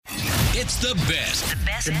It's the best.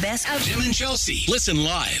 The best of Jim and Chelsea. Listen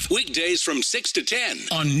live weekdays from 6 to 10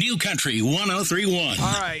 on New Country 1031.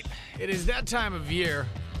 All right, it is that time of year.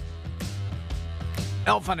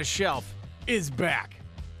 Elf on a Shelf is back.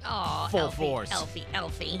 Oh, Full Elfie, force.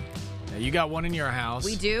 Elfie. Now, you got one in your house.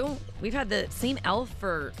 We do. We've had the same elf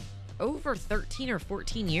for over 13 or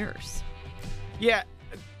 14 years. Yeah.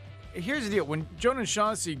 Here's the deal. When Joan and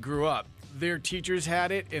Chauncey grew up, their teachers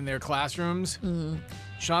had it in their classrooms. Mm-hmm.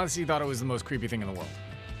 Chauncey thought it was the most creepy thing in the world.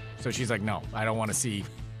 So she's like, no, I don't want to see.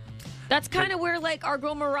 That's kind of where, like, our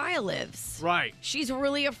girl Mariah lives. Right. She's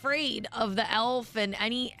really afraid of the elf and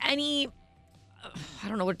any I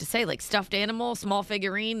don't know what to say, like stuffed animal, small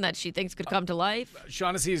figurine that she thinks could come to life.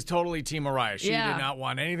 Shaughnessy is totally Team Mariah. She did not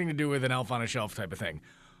want anything to do with an elf on a shelf type of thing.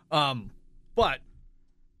 But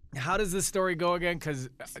how does this story go again? Because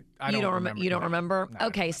I don't remember. You don't remember? No,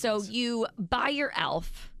 Okay, so you buy your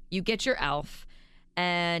elf, you get your elf,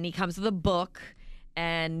 and he comes with a book,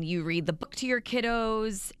 and you read the book to your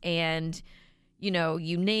kiddos, and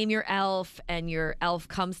you name your elf, and your elf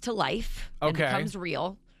comes to life and becomes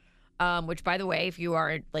real. Which, by the way, if you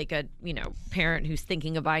are like a parent who's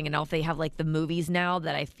thinking of buying an elf, they have like the movies now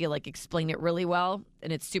that I feel like explain it really well,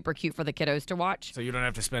 and it's super cute for the kiddos to watch. So you don't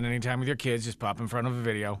have to spend any time with your kids; just pop in front of a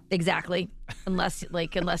video. Exactly, unless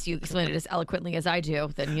you explain it as eloquently as I do,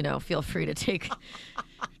 then feel free to take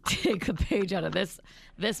a page out of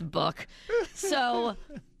this book. So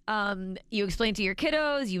you explain to your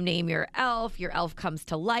kiddos, you name your elf comes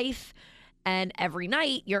to life. And every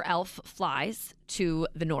night, your elf flies to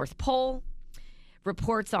the North Pole,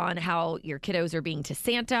 reports on how your kiddos are being to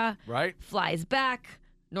Santa, right? Flies back,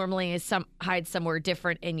 normally hides somewhere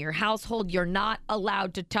different in your household. You're not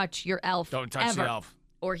allowed to touch your elf. Don't touch ever, the elf.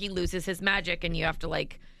 or he loses his magic, and you have to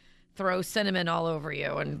throw cinnamon all over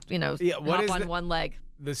you, and hop on one leg.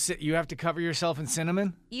 You have to cover yourself in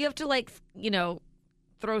cinnamon. You have to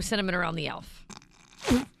throw cinnamon around the elf.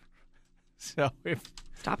 So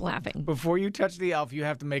Stop laughing. Before you touch the elf, you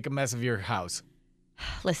have to make a mess of your house.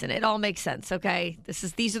 Listen, it all makes sense, okay?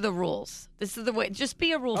 These are the rules. This is the way. Just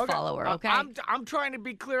be a rule follower, okay? I'm trying to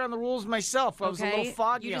be clear on the rules myself. I was a little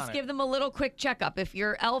foggy You on just it. give them a little quick checkup. If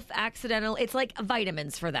your elf it's like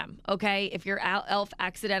vitamins for them, okay? If your elf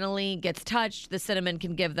accidentally gets touched, the cinnamon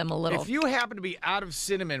can give them a little. If you happen to be out of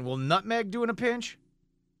cinnamon, will nutmeg do in a pinch?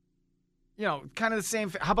 Kind of the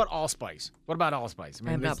same. How about allspice? What about allspice?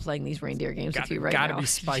 I'm not playing these reindeer games with you right now. Gotta be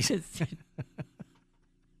spicy.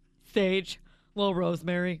 Sage, little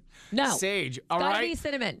rosemary. No. Sage. All right. Gotta be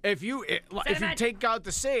cinnamon. If you take out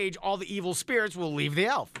the sage, all the evil spirits will leave the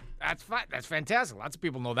elf. That's fine. That's fantastic. Lots of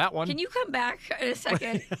people know that one. Can you come back in a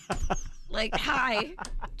second? Hi,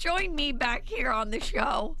 join me back here on the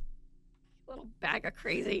show. Little bag of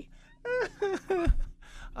crazy.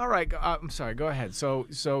 All right. I'm sorry. Go ahead. So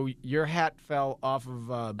your hat fell off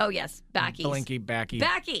of. Oh yes, Backy's. Blinky, Backy.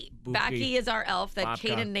 Backy. Boofy, Backy is our elf that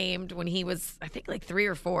Babka. Kaden named when he was, I think, 3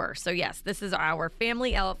 or 4. So yes, this is our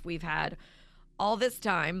family elf we've had all this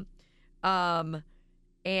time. And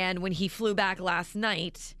when he flew back last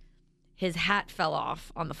night, his hat fell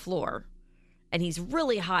off on the floor, and he's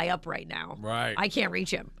really high up right now. Right. I can't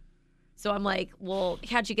reach him. So I'm like, well,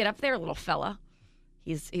 how'd you get up there, little fella?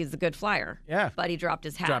 He's a good flyer. Yeah. But he dropped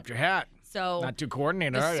his hat. Dropped your hat. So not too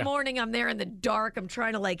coordinated, are you? This morning I'm there in the dark. I'm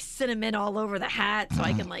trying to cinnamon all over the hat so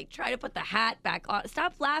I can try to put the hat back on.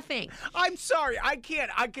 Stop laughing. I'm sorry. I can't.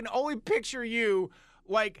 I can only picture you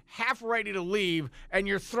half ready to leave, and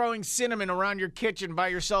you're throwing cinnamon around your kitchen by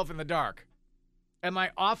yourself in the dark. Am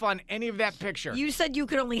I off on any of that picture? You said you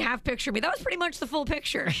could only half picture me. That was pretty much the full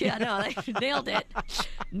picture. Yeah, no, I nailed it.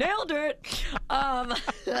 Nailed it.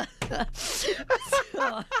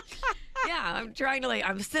 So, yeah, I'm trying to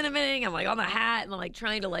I'm cinnamoning. I'm on the hat, and I'm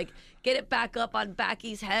trying to get it back up on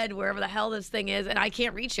Backy's head, wherever the hell this thing is, and I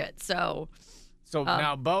can't reach it. So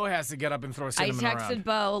now Bo has to get up and throw cinnamon around. I texted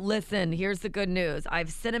Bo, listen, here's the good news.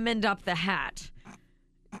 I've cinnamoned up the hat.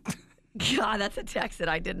 God, that's a text that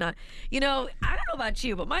I did not. I don't know about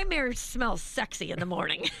you, but my marriage smells sexy in the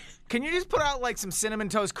morning. Can you just put out some Cinnamon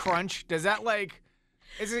Toast Crunch? Does that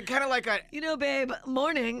is it kind of like a... babe,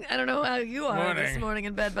 morning. I don't know how you are this morning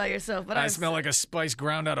in bed by yourself, but I smell like a spice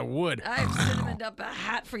ground out of wood. I've cinnamoned up a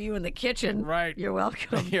hat for you in the kitchen. Right. You're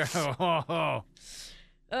welcome.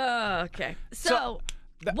 Okay. So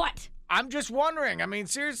what? I'm just wondering. I mean,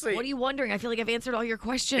 seriously. What are you wondering? I feel like I've answered all your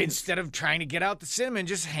questions. Instead of trying to get out the cinnamon,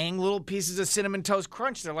 just hang little pieces of Cinnamon Toast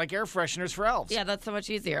Crunch. They're like air fresheners for elves. Yeah, that's so much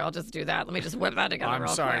easier. I'll just do that. Let me just whip that together I'm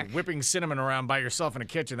sorry. quick. Whipping cinnamon around by yourself in a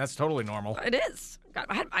kitchen, that's totally normal. It is. God,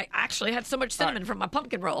 I actually had so much cinnamon from my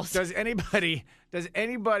pumpkin rolls. Does anybody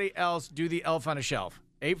else do the elf on a shelf?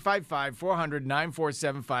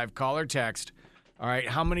 855-400-9475. Call or text. All right,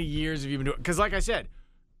 how many years have you been doing? Because like I said,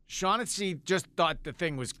 Shaughnessy just thought the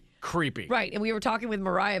thing was creepy. Right, and we were talking with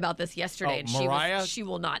Mariah about this yesterday, and Mariah? she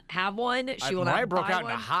will not have one. She will Mariah not broke buy out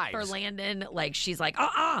into one hives. for Landon. Like, she's like,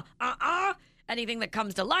 anything that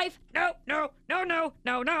comes to life, no.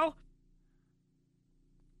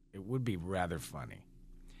 It would be rather funny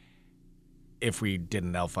if we did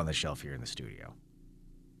an Elf on the Shelf here in the studio.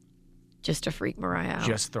 Just to freak Mariah out.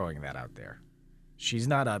 Just throwing that out there. She's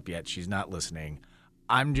not up yet. She's not listening.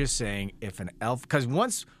 I'm just saying if an elf, because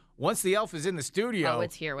once the elf is in the studio,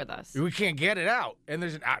 it's here with us. we can't get it out. And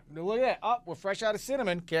there's look at that. Oh, we're fresh out of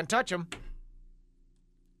cinnamon. Can't touch them.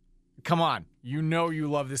 Come on. You know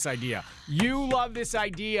you love this idea. You love this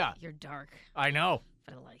idea. You're dark, I know.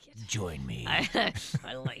 but I like it. Join me. I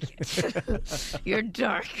like it. You're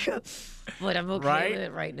dark, but I'm okay Right? with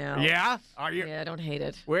it right now. Yeah? Are you? Yeah, I don't hate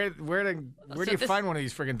it. Where do you find one of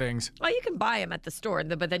these friggin' things? Well, you can buy them at the store,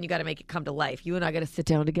 but then you got to make it come to life. You and I got to sit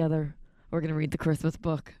down together. We're gonna read the Christmas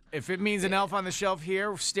book. If it means an elf on the shelf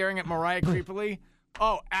here staring at Mariah creepily,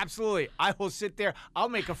 oh, absolutely. I will sit there. I'll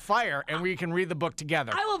make a fire and we can read the book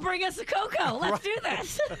together. I will bring us a cocoa. Let's do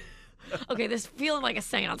this. Okay, this is feeling like a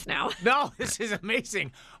seance now. No, this is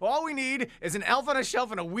amazing. All we need is an elf on a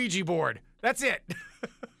shelf and a Ouija board. That's it.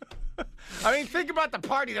 I mean, think about the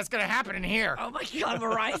party that's going to happen in here. Oh my God,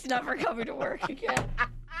 Mariah's never coming to work again.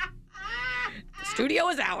 The studio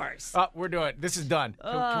is ours. Oh, we're doing it. This is done.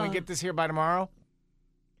 Can we get this here by tomorrow?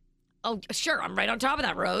 Oh, sure. I'm right on top of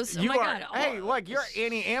that, Rose. Oh You my are. God. Hey, look, you're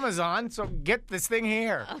Annie Amazon, so get this thing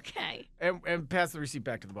here. Okay. And pass the receipt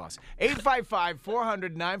back to the boss.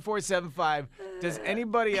 855-400-9475. Does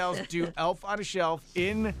anybody else do Elf on a Shelf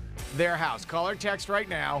in their house? Call or text right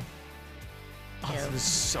now. Oh, this is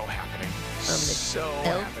so happening. So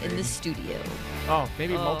Elf happening. in the studio. Oh,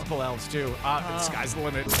 maybe multiple elves, too. The sky's the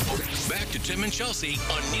limit. Back to Tim and Chelsea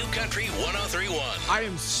on New Country 103.1. I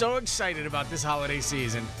am so excited about this holiday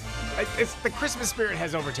season. It's the Christmas spirit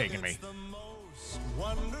has overtaken me.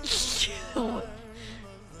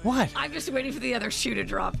 What? I'm just waiting for the other shoe to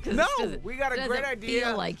drop. No, we got a great idea.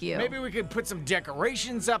 Feel like you. Maybe we could put some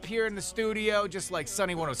decorations up here in the studio, just like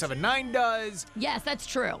Sunny 107.9 does. Yes, that's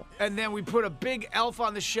true. And then we put a big elf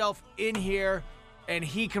on the shelf in here, and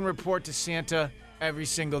he can report to Santa every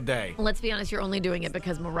single day. Let's be honest, you're only doing it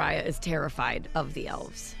because Mariah is terrified of the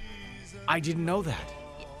elves. I didn't know that.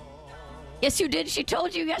 Yes, you did. She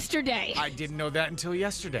told you yesterday. I didn't know that until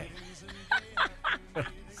yesterday.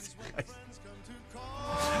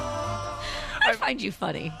 I find you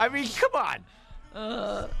funny. I mean, come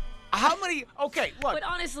on. How many? Okay, look. But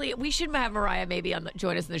honestly, we should have Mariah maybe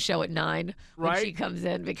join us in the show at 9 when Right. she comes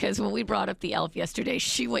in, because when we brought up the elf yesterday,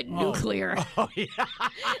 she went nuclear. Oh, yeah.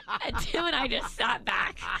 And Tim and I just sat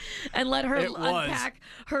back and let her It was. unpack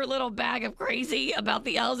her little bag of crazy about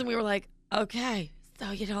the elves, and we were like, okay,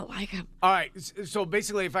 so you don't like them. All right. So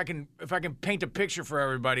basically, if I can paint a picture for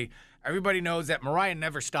everybody, everybody knows that Mariah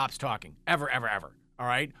never stops talking. Ever, ever, ever. All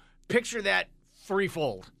right? Picture that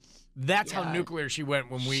threefold. That's how Yeah. nuclear she went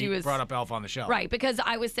when we She was- brought up Elf on the Shelf. Right, because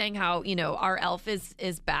I was saying how, our elf is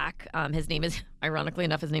back. His name is, ironically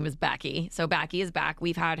enough, his name is Backy. So Backy is back.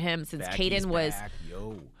 We've had him since Backy's Caden was... back.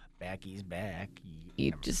 Yo, Backy's back.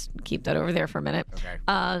 You just keep that over there for a minute.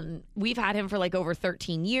 Okay. We've had him for like over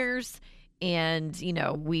 13 years, and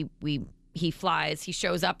he flies. He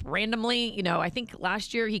shows up randomly. I think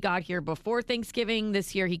last year he got here before Thanksgiving.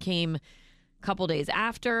 This year he came a couple days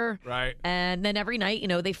after. Right. And then every night,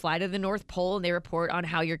 they fly to the North Pole and they report on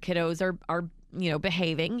how your kiddos are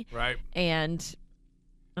behaving. Right. And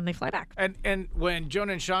they fly back. And when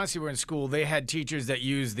Jonah and Shaughnessy were in school, they had teachers that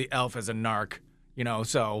used the elf as a narc,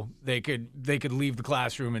 so they could leave the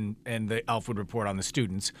classroom and the elf would report on the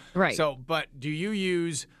students. Right. So, but do you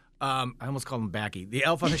use? I almost called him Backy. The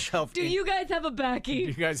elf on the shelf. Do you guys have a Do Backy?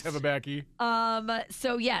 you guys have a Backy?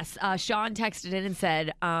 So yes, Sean texted in and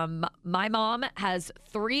said, my mom has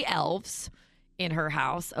 3 elves in her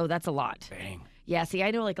house. Oh, that's a lot. Dang. Yeah, see,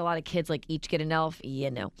 I know like a lot of kids like each get an elf.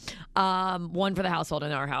 One for the household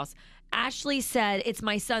in our house. Ashley said, it's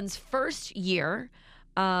my son's first year.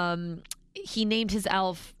 He named his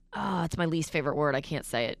elf, it's my least favorite word. I can't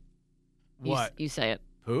say it. What? You say it.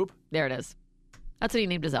 Poop? There it is. That's what he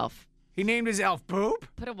named his elf. He named his elf Poop?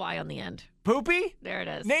 Put a Y on the end. Poopy? There it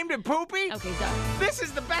is. Named him Poopy? Okay, done. This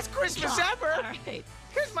is the best Christmas ever. All right.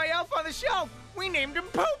 Here's my elf on the shelf. We named him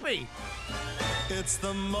Poopy. It's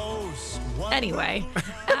the most Anyway,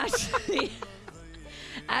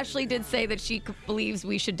 Ashley did say that she believes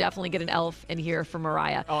we should definitely get an elf in here for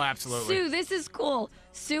Mariah. Oh, absolutely. Sue, this is cool.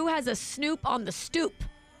 Sue has a Snoop on the stoop.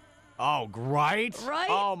 Oh, right? Right?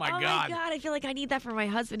 Oh, my God. God. Oh, my God. I feel like I need that for my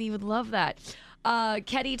husband. He would love that.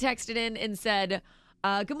 Ketty texted in and said,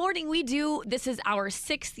 good morning. This is our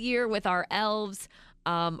 6th year with our elves.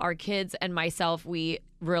 Our kids and myself, we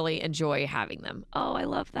really enjoy having them. Oh, I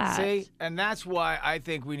love that. See, and that's why I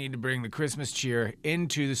think we need to bring the Christmas cheer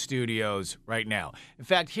into the studios right now. In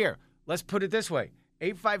fact, here, let's put it this way.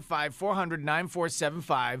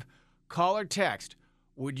 855-400-9475. Call or text.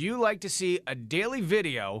 Would you like to see a daily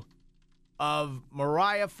video of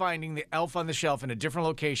Mariah finding the elf on the shelf in a different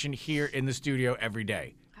location here in the studio every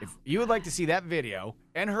day? If you would like to see that video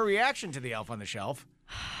and her reaction to the elf on the shelf,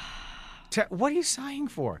 what are you sighing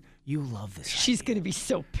for? You love this. She's going to be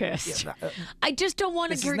so pissed. Yeah, I just don't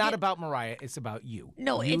want to This is not about Mariah. It's about you.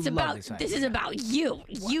 No, You it's love about, this idea. this is about you.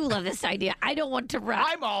 You love this idea. I don't want to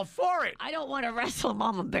I'm all for it. I don't want to wrestle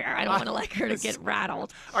Mama Bear. I don't want to like her to get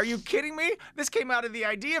rattled. Are you kidding me? This came out of the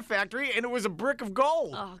Idea Factory, and it was a brick of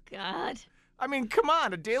gold. Oh, God. I mean, come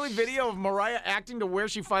on. A daily video of Mariah acting to where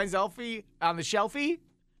she finds Elfie on the shelfie?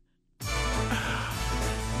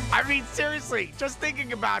 I mean, seriously, just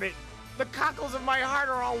thinking about it, the cockles of my heart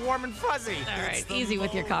are all warm and fuzzy. All right, easy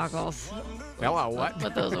with your cockles. Hello, what?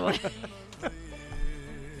 Put those away.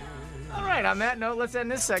 All right, on that note, let's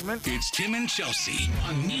end this segment. It's Tim and Chelsea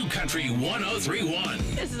on New Country 1031.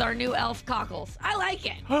 This is our new elf cockles. I like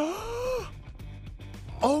it. Oh,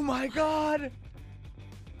 my God.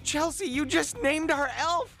 Chelsea, you just named our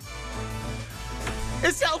elf.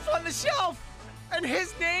 It's Elf on the Shelf. And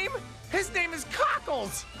his name is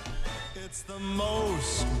Cockles. It's the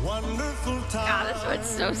most wonderful time. God, this went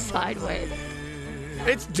so sideways.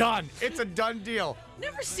 It's done. It's a done deal.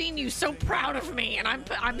 Never seen you so proud of me, and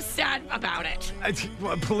I'm sad about it.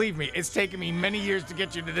 Well, believe me, it's taken me many years to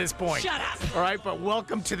get you to this point. Shut up. All right, but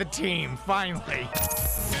welcome to the team, finally.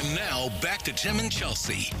 And now back to Tim and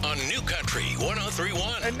Chelsea on New Country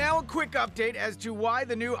 1031. And now a quick update as to why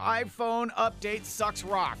the new iPhone update sucks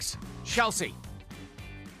rocks. Chelsea.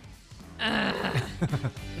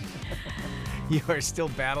 You are still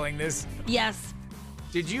battling this? Yes.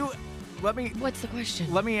 Did you... What's the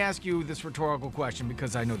question? Let me ask you this rhetorical question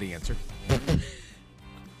because I know the answer.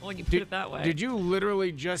 When you put it that way. Did you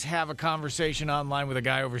literally just have a conversation online with a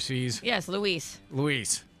guy overseas? Yes, Luis.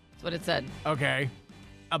 Luis. That's what it said. Okay.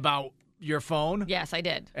 About your phone? Yes, I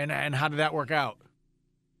did. And how did that work out?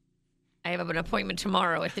 I have an appointment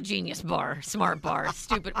tomorrow at the Genius Bar, Smart Bar,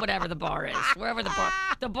 stupid, whatever the bar is, wherever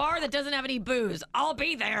the bar that doesn't have any booze. I'll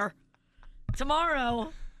be there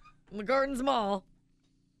tomorrow in the Gardens Mall.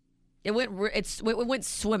 It went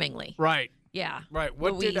swimmingly. Right. Yeah. Right.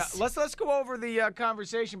 Luis. Let's go over the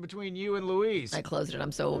conversation between you and Luis. I closed it.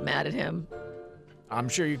 I'm so mad at him. I'm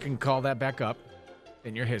sure you can call that back up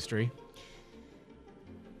in your history.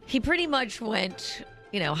 He pretty much went,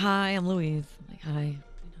 hi, I'm Luis. Like, hi,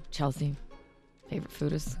 Chelsea. Favorite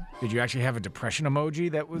food is Did you actually have a depression emoji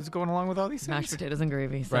that was going along with all these mashed things? potatoes and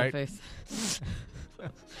gravy. Sad Right. face.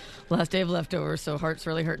 Last day of leftovers, so heart's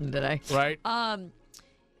really hurting today. Right.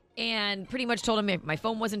 And pretty much told him my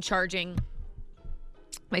phone wasn't charging.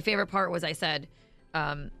 My favorite part was I said,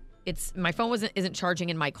 my phone isn't charging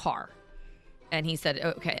in my car. And he said,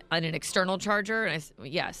 okay, on an external charger? And I said,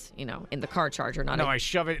 yes, in the car charger. I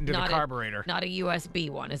shove it into the carburetor. Not a USB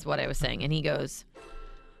one is what I was saying. And he goes,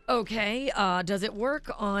 okay, does it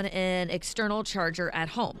work on an external charger at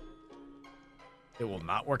home? It will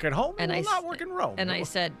not work at home. And it will not work in Rome. And I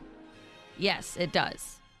said, yes, it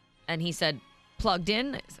does. And he said, plugged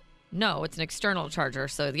in? I said, no, it's an external charger.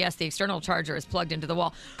 So, yes, the external charger is plugged into the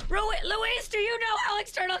wall. Luis, do you know how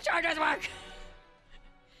external chargers work?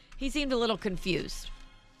 He seemed a little confused.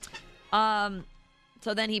 So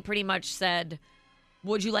then he pretty much said,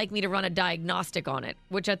 would you like me to run a diagnostic on it?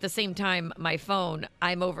 Which at the same time, my phone,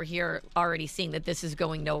 I'm over here already seeing that this is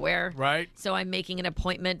going nowhere. Right. So I'm making an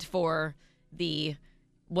appointment for the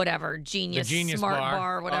whatever, Genius Smart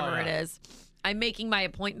Bar, whatever it is. I'm making my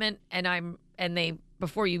appointment and they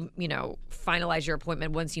before you finalize your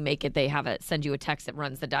appointment, once you make it, they send you a text that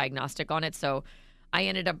runs the diagnostic on it. So I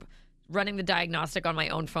ended up running the diagnostic on my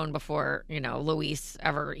own phone before, Luis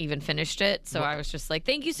ever even finished it. So I was just like,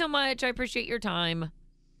 thank you so much. I appreciate your time.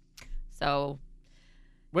 So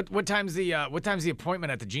what time's the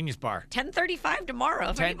appointment at the Genius Bar? 10:35 tomorrow.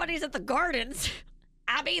 If anybody's at the Gardens,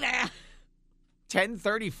 I'll be there.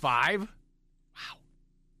 10:35? Wow.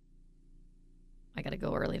 I got to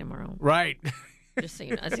go early tomorrow. Right. Just so you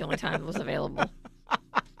know, that's the only time it was available.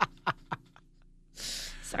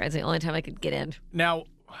 Sorry, it's the only time I could get in. Now,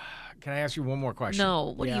 can I ask you one more question?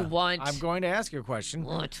 No, what do you want? I'm going to ask you a question.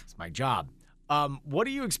 What? It's my job. What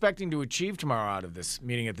are you expecting to achieve tomorrow out of this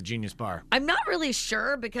meeting at the Genius Bar? I'm not really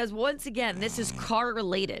sure because, once again, this is car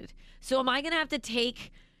related. So am I going to have to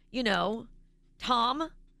take, Tom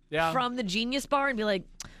from the Genius Bar and be like,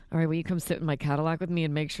 all right, will you come sit in my Cadillac with me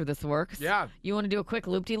and make sure this works? Yeah. You want to do a quick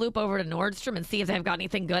loop-de-loop over to Nordstrom and see if they've got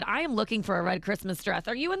anything good? I am looking for a red Christmas dress.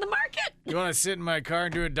 Are you in the market? You want to sit in my car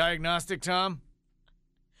and do a diagnostic, Tom?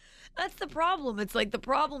 That's the problem. It's like the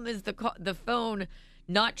problem is the phone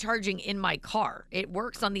not charging in my car. It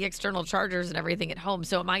works on the external chargers and everything at home.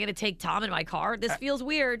 So am I going to take Tom in my car? This feels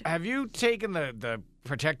weird. Have you taken the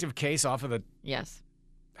protective case off of the... Yes.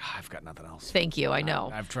 I've got nothing else. Thank you. I know.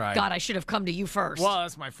 I've tried. God, I should have come to you first. Well,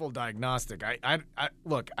 that's my full diagnostic. I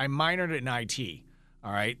look, I minored in IT,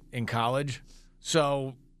 all right, in college.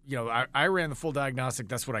 So, I ran the full diagnostic.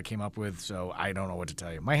 That's what I came up with. So I don't know what to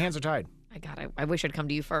tell you. My hands are tied. I wish I'd come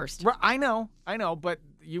to you first. I know. But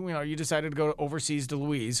you decided to go overseas to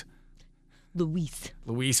Louise,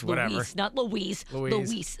 whatever. Louise, not Louise.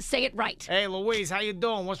 Louise. Say it right. Hey, Louise, how you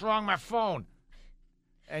doing? What's wrong with my phone?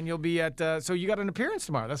 And you'll be at, so you got an appearance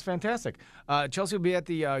tomorrow. That's fantastic. Chelsea will be at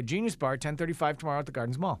the Genius Bar, 10:35 tomorrow at the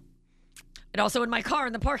Gardens Mall. And also in my car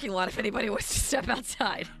in the parking lot if anybody wants to step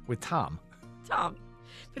outside. With Tom. But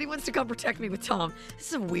he wants to come protect me with Tom.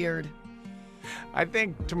 This is weird. I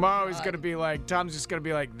think tomorrow is going to be like, Tom's just going to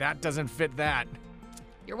be like, that doesn't fit that.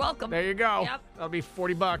 You're welcome. There you go. Yep. That'll be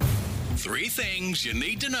 $40. 3 things you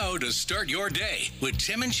need to know to start your day with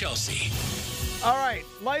Tim and Chelsea. All right,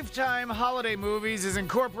 Lifetime Holiday Movies is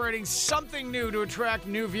incorporating something new to attract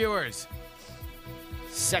new viewers.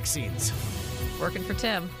 Sex scenes. Working for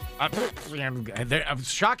Tim.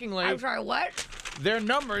 Shockingly, I'm sorry, what? Their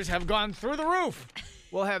numbers have gone through the roof.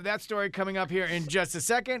 We'll have that story coming up here in just a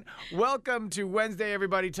second. Welcome to Wednesday,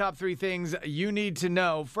 everybody. Top 3 things you need to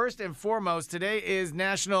know. First and foremost, today is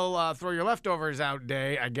National Throw Your Leftovers Out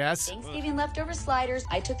Day, I guess. Thanksgiving leftover sliders.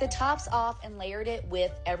 I took the tops off and layered it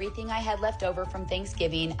with everything I had left over from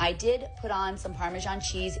Thanksgiving. I did put on some Parmesan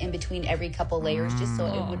cheese in between every couple layers just so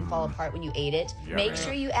it wouldn't fall apart when you ate it. Make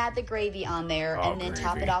sure you add the gravy on there and then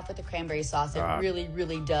top it off with the cranberry sauce. It really,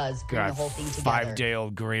 really does bring the whole thing together.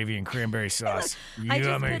 5-day-old gravy and cranberry sauce. I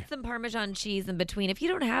just put some Parmesan cheese in between. If you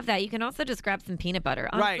don't have that, you can also just grab some peanut butter.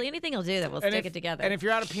 Honestly, anything will do that will stick it together. And if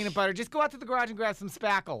you're out of peanut butter, just go out to the garage and grab some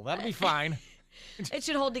spackle. That'll be fine. It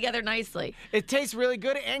should hold together nicely. It tastes really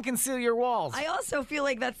good and can seal your walls. I also feel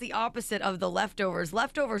like that's the opposite of the leftovers.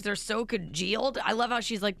 Leftovers are so congealed. I love how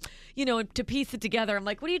she's like, to piece it together. I'm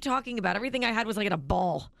like, what are you talking about? Everything I had was like in a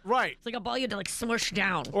ball. Right. It's like a ball you had to like smush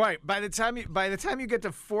down. Right. By the time you get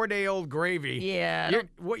to 4-day-old gravy,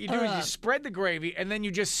 what you do is you spread the gravy and then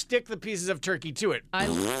you just stick the pieces of turkey to it.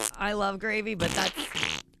 I love gravy, but that's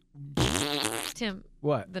Tim.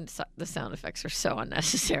 What? The sound effects are so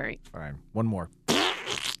unnecessary. Fine. One more.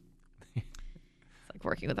 It's like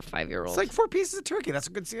working with a 5-year-old. It's like 4 pieces of turkey. That's a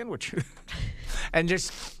good sandwich. And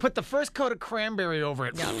just put the first coat of cranberry over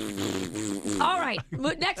it. Yeah. All right.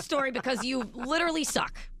 Next story, because you literally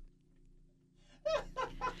suck.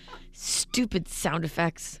 Stupid sound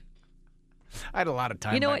effects. I had a lot of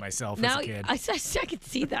time by myself as a kid. I can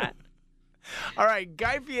see that. All right,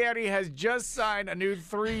 Guy Fieri has just signed a new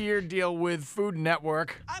 3-year deal with Food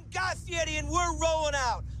Network. I'm Guy Fieri, and we're rolling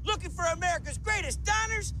out, looking for America's greatest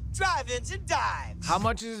diners, drive-ins, and dives. How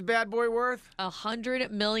much is this bad boy worth? $100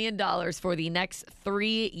 million for the next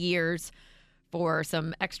 3 years for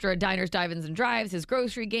some extra diners, dive-ins, and drives, his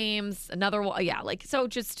grocery games, another one. Yeah, so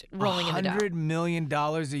just rolling in the dough. $100 million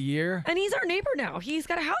a year? And he's our neighbor now. He's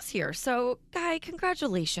got a house here. So, Guy,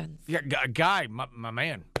 congratulations. Yeah, Guy, my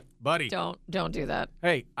man. Buddy. Don't do that.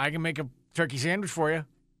 Hey, I can make a turkey sandwich for you.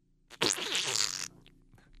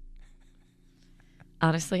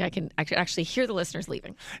 Honestly, I can actually hear the listeners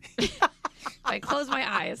leaving. If I close my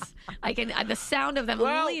eyes, I can the sound of them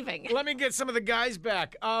leaving. Let me get some of the guys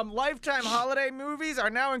back. Lifetime holiday movies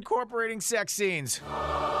are now incorporating sex scenes.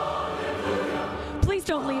 Please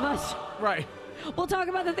don't leave us. Right. We'll talk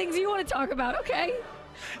about the things you want to talk about, okay?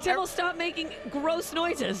 Tim will stop making gross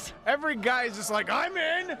noises. Every guy is just like, I'm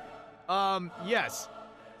in. Yes.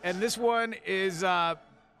 And this one is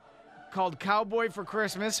called Cowboy for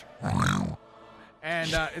Christmas.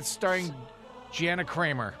 And it's starring Gianna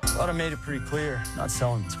Kramer. Thought I made it pretty clear. Not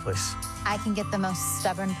selling this place. I can get the most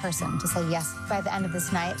stubborn person to say yes. By the end of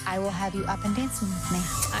this night, I will have you up and dancing with me.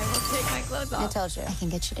 I will take my clothes off. I told you. I can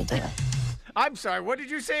get you to do it. I'm sorry, what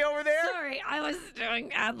did you say over there? Sorry, I was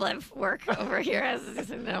doing ad-lib work over here.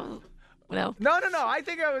 No. No. I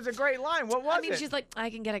think it was a great line. What was it? She's like, I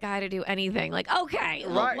can get a guy to do anything. Like, okay,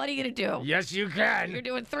 well, Right. what are you going to do? Yes, you can. You're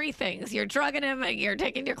doing 3 things. You're drugging him and you're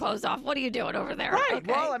taking your clothes off. What are you doing over there? Right.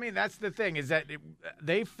 Okay. Well, I mean, that's the thing is that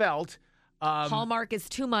they felt Hallmark is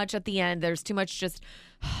too much at the end. There's too much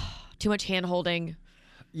too much hand holding.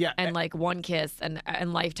 Yeah. And like one kiss, and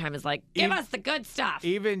Lifetime is like, give us the good stuff.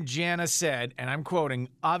 Even Jana said, and I'm quoting,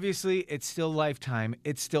 obviously it's still Lifetime,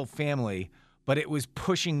 it's still family, but it was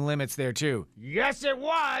pushing limits there too. Yes, it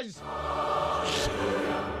was!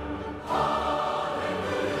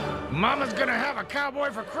 Mama's gonna have a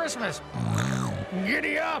cowboy for Christmas.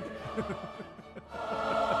 Giddy up!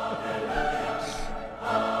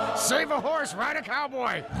 Save a horse, ride a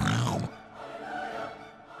cowboy.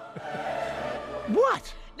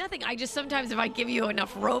 What? Nothing. Sometimes if I give you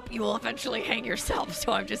enough rope, you will eventually hang yourself.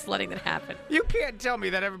 So I'm just letting that happen. You can't tell me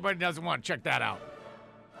that everybody doesn't want to check that out.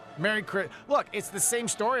 Merry Christmas. Look, it's the same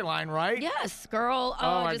storyline, right? Yes, girl.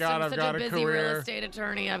 Oh my I'm God, I've such got a a busy real career. estate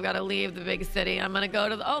attorney. I've got to leave the big city. I'm going to go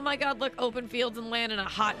to oh my God, look, open fields and land and a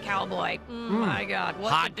hot cowboy. My God.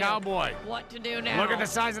 What Hot to do? cowboy. What to do now? Look at the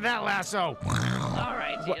size of that lasso. All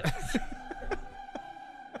right, Jesus.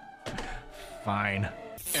 Fine.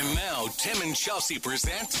 And now, Tim and Chelsea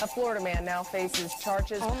present A Florida man now faces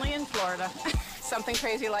charges. Only in Florida. Something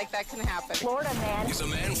crazy like that can happen. Florida man. is a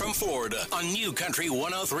man from Florida on New Country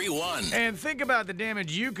 103.1. And think about the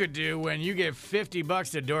damage you could do when you give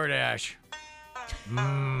 $50 to DoorDash.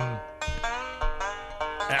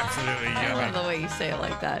 Absolutely I love yummy. the way you say it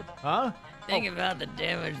like that. Huh? Think about the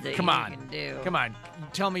damage that Come you on. can do. Come on.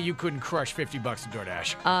 Tell me you couldn't crush $50 to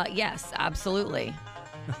DoorDash. Yes, absolutely.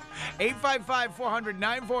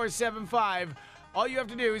 855-400-9475. All you have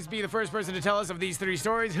to do is be the first person to tell us of these three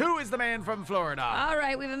stories. Who is the man from Florida? All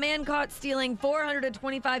right, we have a man caught stealing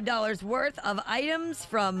 $425 worth of items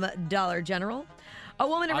from Dollar General. A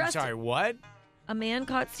woman arrested. I'm sorry, what? A man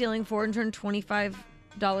caught stealing $425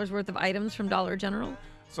 worth of items from Dollar General.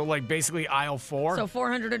 So, like, basically aisle 4? So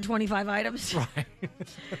 425 items. Right.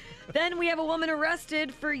 Then we have a woman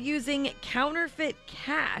arrested for using counterfeit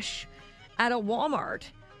cash at a Walmart.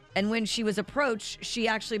 And when she was approached, she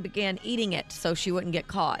actually began eating it so she wouldn't get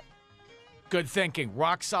caught. Good thinking.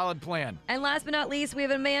 Rock solid plan. And last but not least, we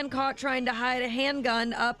have a man caught trying to hide a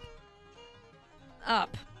handgun up.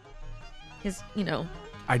 His,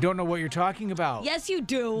 I don't know what you're talking about. Yes, you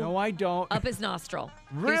do. No, I don't. Up his nostril.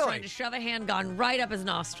 He was Really? trying to shove a handgun right up his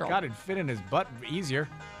nostril. God, it'd fit in his butt easier.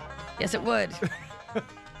 Yes, it would.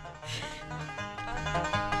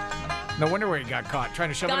 No wonder where he got caught. Trying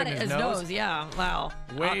to shove Got it in it, his his nose. nose. Yeah. Wow.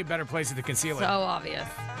 Way better places to conceal So it. obvious.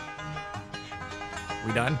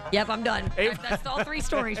 We done? Yep, I'm done. That's all three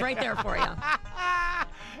stories right there for you.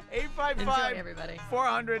 855 Enjoy, everybody.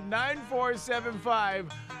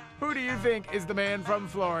 400-9475. Who do you think is the man from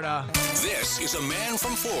Florida? This is a man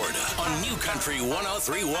from Florida on New Country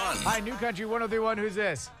 103.1. Hi, New Country 103.1. Who's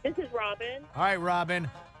this? This is Robin. All right, Robin.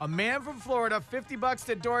 A man from Florida, $50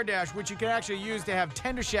 to DoorDash, which you can actually use to have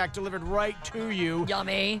Tender Shack delivered right to you.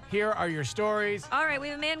 Yummy. Here are your stories. All right, we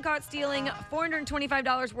have a man caught stealing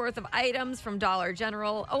 $425 worth of items from Dollar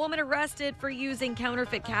General. A woman arrested for using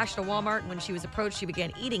counterfeit cash to Walmart. When she was approached, she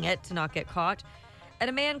began eating it to not get caught. And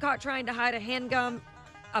a man caught trying to hide a handgun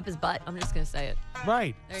up his butt. I'm just going to say it.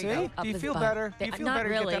 Right. There See? you go. Up Do you his feel butt. better? Do you feel Not better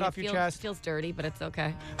to really. get that off your chest? Feels dirty, but it's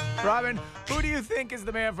okay. Robin, who do you think is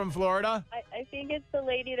the man from Florida? I think it's the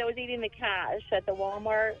lady that was eating the cash at the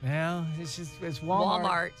Walmart. Well, it's Walmart.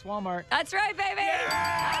 Walmart. It's Walmart. That's right, baby.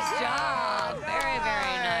 Nice job. Very,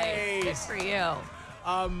 very nice. Good for you.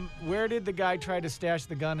 Where did the guy try to stash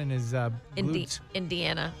the gun in his boots?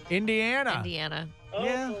 Indiana. Indiana. Oh,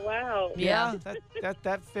 Yeah. wow. Yeah,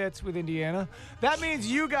 that fits with Indiana. That means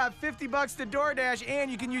you got $50 to DoorDash, and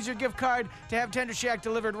you can use your gift card to have Tender Shack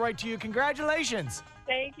delivered right to you. Congratulations,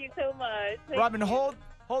 Thank you so much. Robin. Hold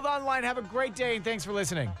on line. Have a great day, and thanks for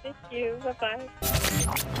listening. Thank you. Bye-bye.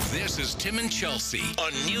 This is Tim and Chelsea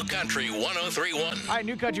on New Country 103.1. Hi,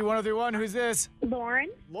 New Country 103.1. Who's this? Lauren?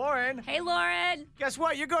 Lauren. Hey, Lauren. Guess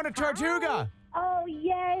what? You're going to Tortuga. Oh,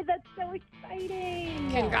 yay. That's so exciting.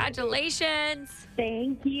 Congratulations.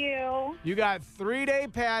 Thank you. You got 3-day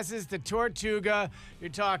passes to Tortuga. You're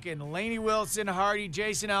talking Lainey Wilson, Hardy,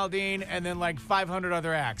 Jason Aldean, and then like 500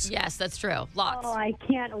 other acts. Yes, that's true. Lots. Oh, I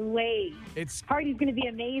can't wait. It's Party's going to be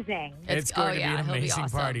amazing. It's going to be an he'll be amazing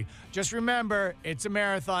awesome. party. Just remember, it's a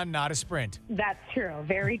marathon, not a sprint. That's true.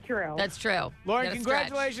 Very true. That's true. Lauren, Gotta stretch.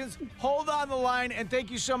 congratulations. Hold on the line, and thank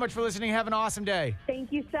you so much for listening. Have an awesome day.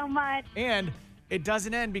 Thank you so much. And it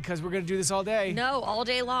doesn't end because we're going to do this all day. No, all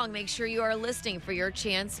day long. Make sure you are listening for your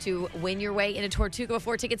chance to win your way into Tortuga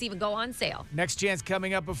before tickets even go on sale. Next chance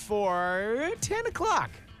coming up before 10 o'clock.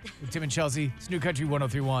 With Tim and Chelsea, it's New Country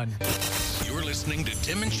 103.1. You're listening to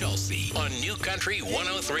Tim and Chelsea on New Country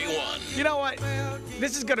 103.1. You know what?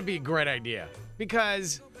 This is going to be a great idea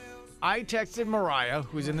because I texted Mariah,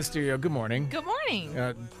 who's in the studio. Good morning. Good morning.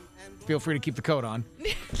 feel free to keep the coat on.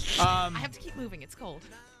 I have to keep moving. It's cold.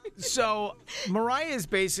 So Mariah is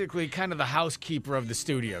basically kind of the housekeeper of the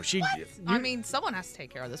studio. I mean, someone has to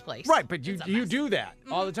take care of this place. Right, but you do that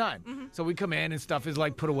all the time. So we come in and stuff is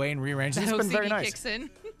like put away and rearranged. It's been very nice. Kicks in.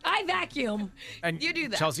 I vacuum. And you do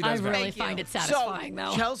that. Chelsea does I really find it satisfying,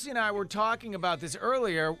 though. Chelsea and I were talking about this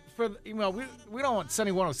earlier. We don't want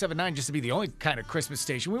Sunny 107.9 just to be the only kind of Christmas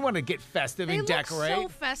station. We want to get festive and decorate. They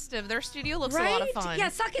look so festive. Their studio looks a lot of fun. Yeah,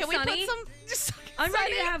 suck it, Can we Sunny. put some? I'm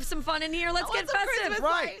ready to have some fun in here. Let's get festive.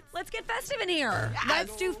 Right. Let's get festive in here. Yes.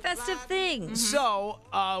 Let's do festive things. So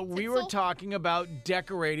we were talking about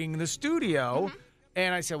decorating the studio.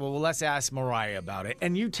 And I said, well, let's ask Mariah about it.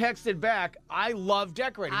 And you texted back, I love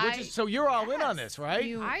decorating. So you're all in on this,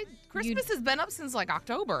 right? Christmas has been up since like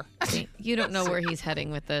October. You don't know where he's heading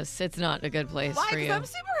with this. It's not a good place for you. I'm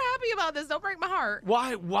super happy about this. Don't break my heart.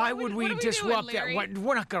 Why would we disrupt that?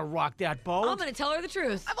 We're not going to rock that boat. I'm going to tell her the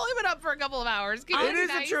truth. I've only been up for a couple of hours. It is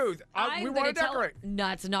the truth. We want to decorate.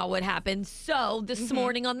 That's not what happened. So this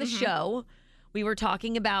morning on the show, we were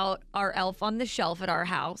talking about our elf on the shelf at our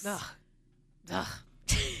house. Ugh.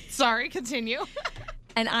 Sorry, continue.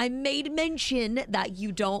 And I made mention that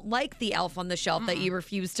you don't like the elf on the shelf, that you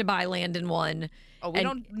refuse to buy Landon one. Oh, we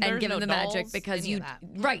don't. And give no him the dolls, magic because any you. of that.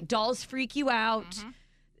 Right, dolls freak you out.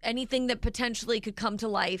 Anything that potentially could come to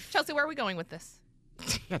life. Chelsea, where are we going with this?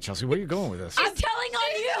 Yeah, Chelsea, where are you going with this? I'm telling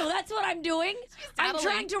on you. That's what I'm doing. I'm tattling.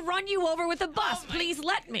 trying to run you over with a bus. Please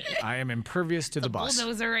let me. I am impervious to the bus.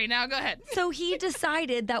 Bulldozer right now. Go ahead. So he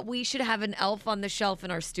decided that we should have an elf on the shelf in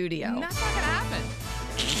our studio. That's not gonna happen.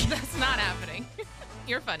 That's not happening.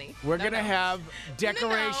 You're funny. We're going to have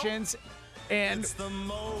decorations, and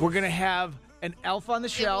we're going to have an elf on the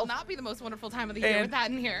It shelf. will not be the most wonderful time of the year with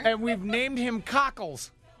that in here. And we've named him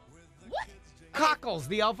Cockles. What? Cockles,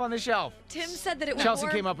 the elf on the shelf. Tim said that it was Chelsea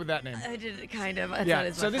came up with that name. I did it kind of.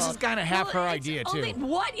 Yeah, so this is kind of half her idea, too.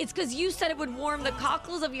 What? It's because you said it would warm the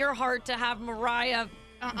cockles of your heart to have Mariah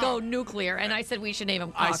go nuclear, and I said we should name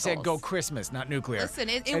him Cockles. I said go Christmas, not nuclear. Listen,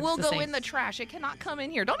 it will go in the trash. It cannot come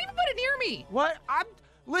in here. Don't even put it near me. What?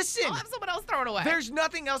 Listen. I'll have someone else throw it away. There's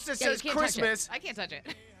nothing else that says Christmas. I can't touch it.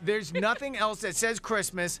 There's nothing else that says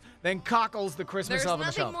Christmas than Cockles, the Christmas elf on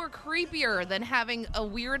the shelf. There's nothing more creepier than having a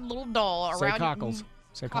weird little doll Say around Cockles.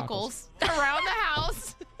 Say Cockles around the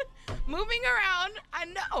house. Moving around, I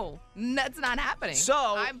know that's not happening. So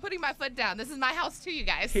I'm putting my foot down. This is my house too, you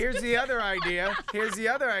guys. Here's the other idea.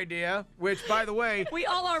 Which, by the way, we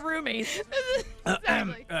all are roomies.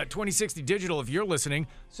 2060 Digital, if you're listening.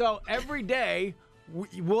 So every day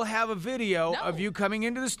we'll have a video of you coming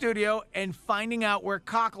into the studio and finding out where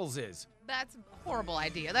Cockles is. That's a horrible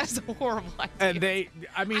idea. That's a horrible idea. And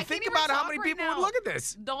think about how many people would look at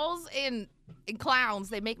this. Dolls and clowns,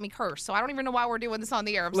 they make me curse. So I don't even know why we're doing this on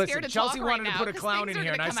the air. I'm scared to Chelsea talk right wanted now to put a clown in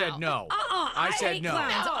here, and I said no. I said hate no.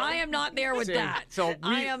 clowns. No. I am not there with that. So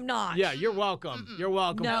I am not. Yeah, you're welcome. You're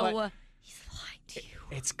welcome. No, he's lying to you.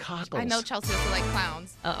 It's Cockles. I know Chelsea doesn't like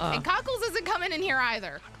clowns. And Cockles isn't coming in here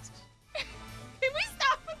either. Can we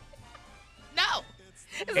stop? No.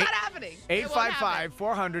 It's not happening.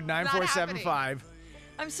 855-400-9475.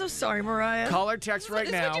 I'm so sorry, Mariah. Call or text right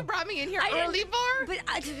Is now. this what you brought me in here early for? But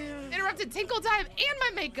interrupted tinkle time and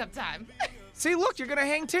my makeup time. See, look, you're going to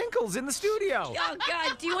hang Tinkles in the studio. Oh,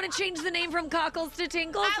 God. Do you want to change the name from Cockles to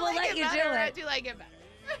Tinkles? We'll let you do it. I do like it better.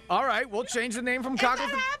 All right, we'll change the name from Cockles.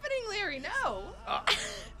 It's not happening, Larry. No. All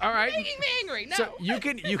right. You're making me angry. No. So you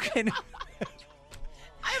can.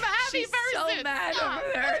 I'm a happy person. So mad over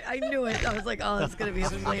there. I knew it. I was like, oh, it's going to be a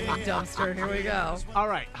flaming dumpster. Here we go. All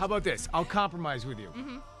right, how about this? I'll compromise with you.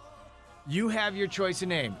 You have your choice of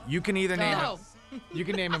name. You can either name him. You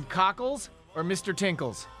can name him Cockles or Mr.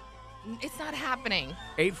 Tinkles. It's not happening.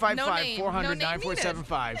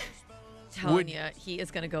 855-400-9475. Telling you, he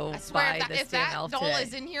is going to go buy this damn elf doll today.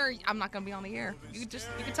 is in here, I'm not going to be on the air. You can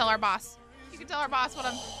tell our boss. You can tell our boss when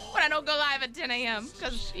I don't go live at 10 a.m.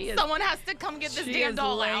 because someone has to come get this damn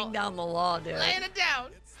doll out. She is laying down the law, dude. Laying it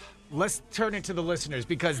down. Let's turn it to the listeners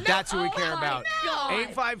because that's who we care about. God.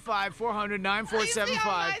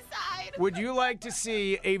 855-400-9475. Would you like to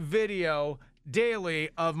see a video daily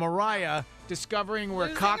of Mariah discovering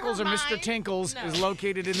where Cockles or Mr. Tinkles is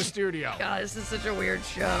located in the studio? God, this is such a weird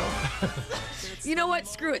show. You know what?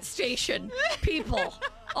 Screw it. Station. People.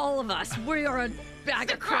 All of us. We are a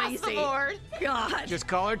bag of crazy. Across the board. God. Just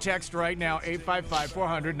call or text right now,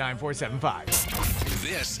 855-400-9475.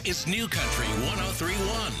 This is New Country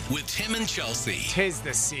 103.1 with Tim and Chelsea. 'Tis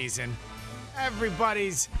the season.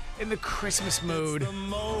 Everybody's in the Christmas mood.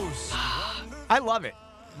 I love it.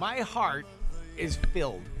 My heart is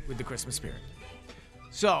filled with the Christmas spirit.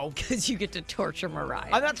 So, Because you get to torture Mariah.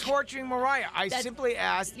 I'm not torturing Mariah. I simply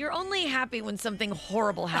asked. You're only happy when something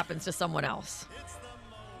horrible happens to someone else.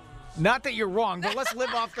 Not that you're wrong, but let's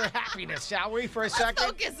live off their happiness, shall we, for a second?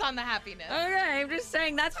 Focus on the happiness. Okay, I'm just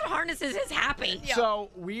saying that's what harnesses his happy. Yeah. So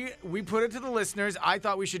we put it to the listeners. I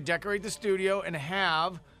thought we should decorate the studio and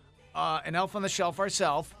have an elf on the shelf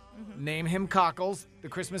ourselves. Name him Cockles, the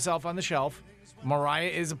Christmas elf on the shelf. Mariah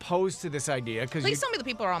is opposed to this idea because Please tell me the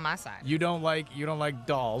people are on my side. you don't like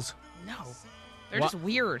dolls. No. They're What? just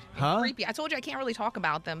weird and creepy. I told you I can't really talk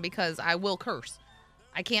about them because I will curse.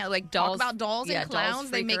 I can't talk about dolls and clowns.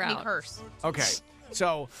 dolls They freak make her me out. curse. Okay.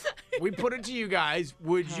 So we put it to you guys.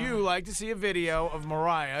 Would you like to see a video of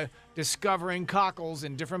Mariah discovering cockles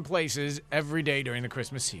in different places every day during the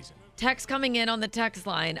Christmas season? Text coming in on the text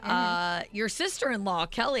line. Your sister-in-law,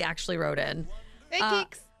 Kelly, actually wrote in. Hey,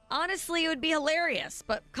 Keeks. Honestly, it would be hilarious,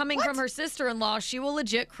 but coming from her sister-in-law, she will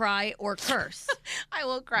legit cry or curse. I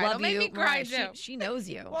will cry. Love Don't make you, me cry, Mariah. Joe. She knows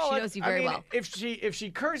you. Well, she knows you very well. If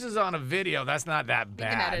she curses on a video, that's not that can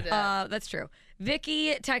bad. edit it. That's true.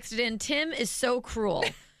 Vicky texted in, Tim is so cruel.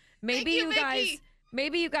 Maybe Thank you,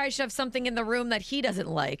 Vicky. guys should have something in the room that he doesn't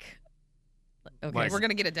like. Okay. Like- We're going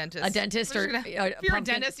to get a dentist. A dentist We're or just a if you're a pumpkin-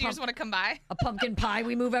 dentist, you just want to come by. a pumpkin pie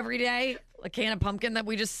we move every day, a can of pumpkin that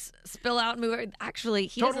we just spill out and move. Actually,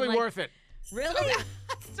 he Totally doesn't like, worth it. Really?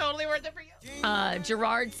 It's totally worth it for you.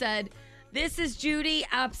 Gerard said, "This is Judy.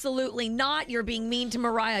 Absolutely not. You're being mean to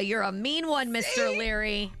Mariah. You're a mean one, Mr.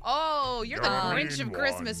 Leary." Oh, you're the Grinch of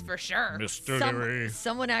Christmas for sure.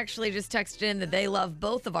 Someone actually just texted in that they love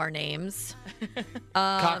both of our names.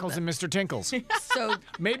 Cockles and Mr. Tinkles. So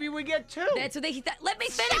Maybe we get two. that's what they. Let me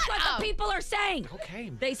finish what the people are saying.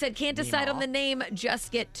 Okay. They said can't decide on the name.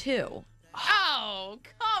 Just get two. Oh,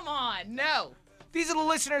 come on. No. These are the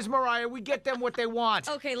listeners, Mariah. We get them what they want.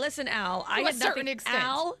 Okay, listen, Al. I To a had certain nothing. extent.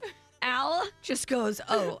 Al just goes,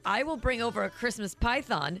 "Oh, I will bring over a Christmas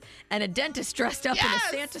python and a dentist dressed up in a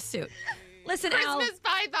Yes! Santa suit." Listen, Al. Christmas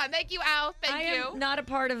Python. Thank you, Al. Thank I you. am not a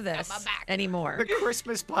part of this my back. anymore. The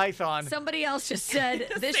Christmas python. Somebody else just said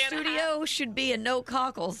this Santa studio should be a no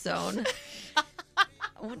cockles zone. I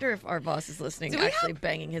wonder if our boss is listening, Do we actually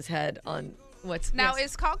banging his head on what's Now,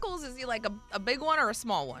 yes. is Cockles, is he like a big one or a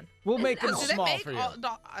small one? We'll make them Do they small make for you. all-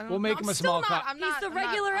 We'll make I'm him a still small not- cock- I'm He's not- the I'm not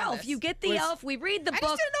regular on elf. this. You get the Listen- elf. We read the I book.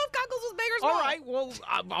 just didn't know if Cockles was big or small. All right, well,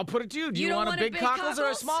 I'll put it to you. Do you, don't want want a big cockles or a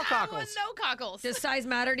cockles? small I cockles? want no Cockles. Does size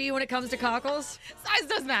matter to you when it comes to cockles? Size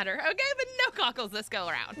does matter, okay? But no Cockles this go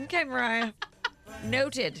around. Okay, Mariah.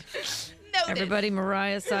 Noted. Noted. Everybody,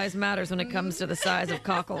 Mariah's size matters when it comes to the size of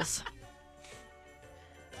cockles.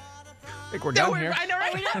 I think we're done here. I know,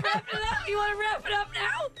 right? Are we not wrapping it up? You want to wrap it up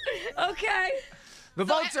now? Okay. The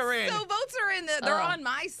votes are in. So votes are in. They're on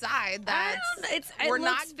my side. That we're it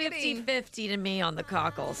not looks getting. 50-50 to me on the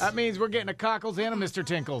cockles. That means we're getting a cockles and a Mr.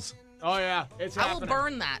 Tinkles. Oh, yeah. It's I happening. will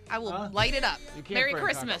burn that. I will light it up. You can't Merry burn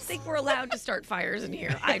Christmas. I think we're allowed to start fires in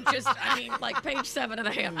here. I mean, like page 7 of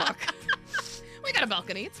the handbook. We got a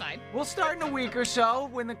balcony. It's fine. We'll start in a week or so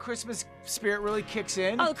when the Christmas spirit really kicks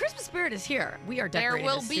in. Oh, the Christmas spirit is here. We are There decorating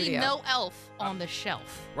will the be studio. no elf on the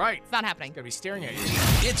shelf. Right. It's not happening. Gonna be staring at you.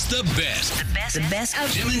 It's the best. The best of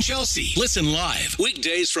Jim and Chelsea. Listen live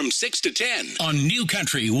weekdays from 6 to 10 on New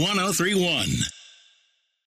Country 103.1.